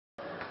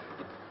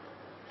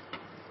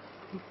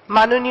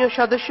মাননীয়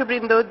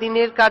সদস্যবৃন্দ,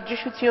 দিনের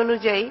কার্যসূচি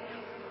অনুযায়ী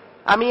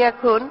আমি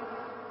এখন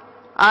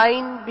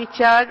আইন,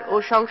 বিচার ও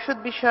সংসদ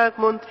বিষয়ক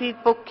মন্ত্রীর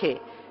পক্ষে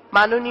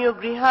মাননীয়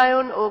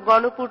গৃহায়ন ও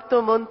গণপূর্ত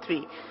মন্ত্রী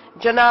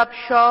জনাব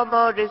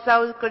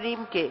রেজাউল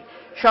করিমকে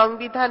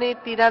সংবিধানের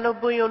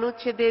 93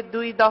 অনুচ্ছেদের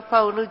 2 দফা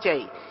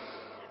অনুযায়ী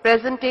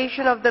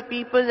presentation of the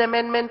people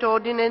amendment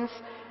ordinance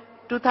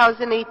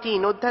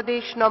 2018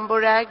 অধ্যাদেশ নম্বর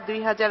 1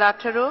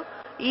 2018,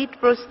 ইট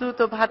প্রস্তুত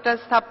ও ভাটা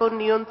স্থাপন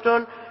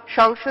নিয়ন্ত্রণ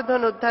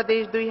সংশোধন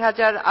অধ্যাদেশ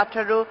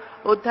 2018,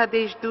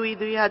 অধ্যাদেশ 2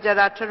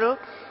 2018,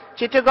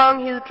 Chittagong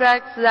hill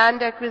tracts land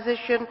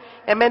acquisition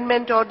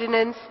amendment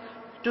ordinance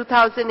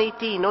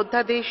 2018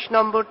 অধ্যাদেশ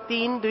নম্বর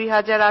 3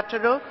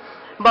 2018,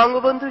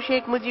 Bangabandhu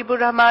Sheikh Mujibur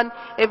Rahman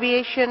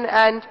aviation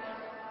and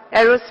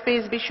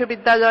aerospace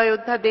বিশ্ববিদ্যালয়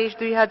অধ্যাদেশ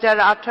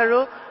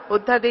 2018,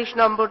 অধ্যাদেশ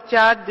নম্বর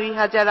 4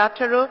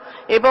 2018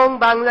 এবং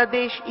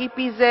বাংলাদেশ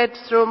ইপিজেড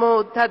শ্রম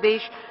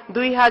অধ্যাদেশ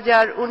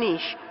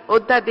 2019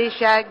 অধ্যাদেশ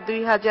 1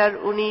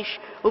 2019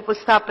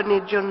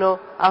 উপস্থাপনের জন্য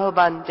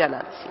আহ্বান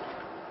জানাচ্ছি।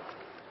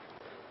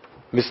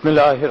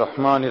 বিসমিল্লাহির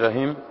রহমানির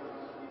রহিম।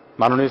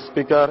 মাননীয়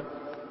স্পিকার,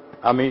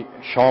 আমি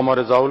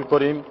রেজাউল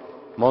করিম,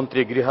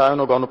 মন্ত্রী গৃহায়ন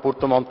ও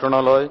গণপূর্ত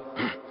মন্ত্রণালয়,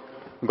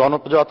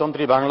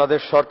 গণপ্রজাতন্ত্রী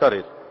বাংলাদেশ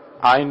সরকারের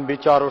আইন,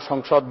 বিচার ও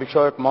সংসদ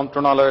বিষয়ক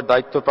মন্ত্রণালয়ের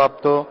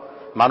দায়িত্বপ্রাপ্ত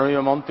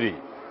মাননীয় মন্ত্রী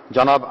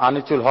জনাব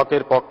আনিসুল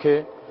হকের পক্ষে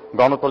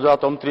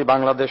গণপ্রজাতন্ত্রী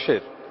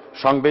বাংলাদেশের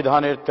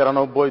সংবিধানের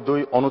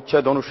 93(2)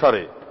 অনুচ্ছেদ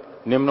অনুসারে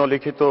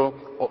নিম্নলিখিত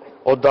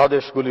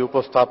অধ্যাদেশগুলি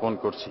উপস্থাপন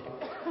করছি।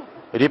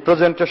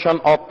 Representation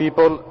of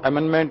people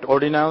amendment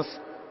ordinance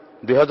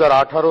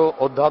 2018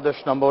 অধ্যাদেশ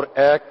নম্বর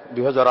 1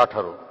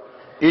 2018,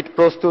 ইট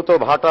প্রস্তুত ও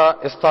ভাটা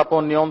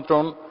স্থাপন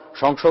নিয়ন্ত্রণ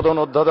সংশোধন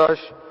অধ্যাদেশ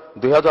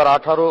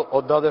 2018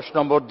 অধ্যাদেশ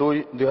নম্বর 2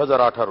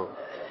 2018,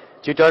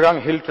 Chittagong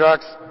hill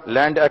tracts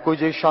land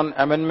acquisition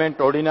amendment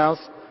ordinance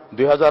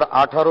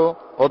 2018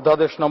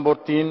 অধ্যাদেশ নম্বর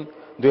 3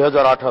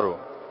 2018,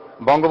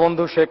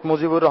 Bangabandhu Sheikh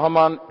Mujibur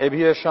Rahman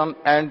aviation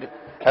and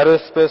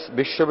aerospace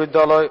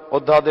বিশ্ববিদ্যালয়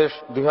অধ্যাদেশ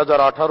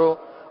 2018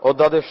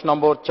 অধ্যাদেশ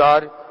নম্বর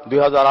 4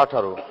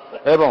 2018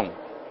 এবং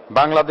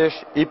বাংলাদেশ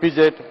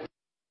ইপিজেড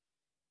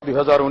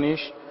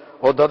 2019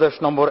 অধ্যাদেশ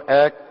নম্বর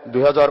 1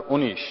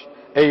 2019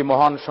 এই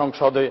মহান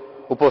সংসদে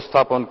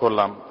উপস্থাপন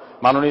করলাম।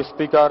 মাননীয়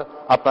স্পিকার,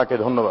 আপনাকে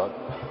ধন্যবাদ।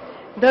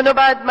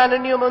 ধন্যবাদ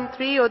মাননীয়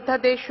মন্ত্রী।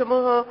 অধ্যাদেশ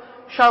সমূহ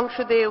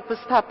সংসদে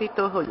উপস্থাপিত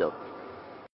হল।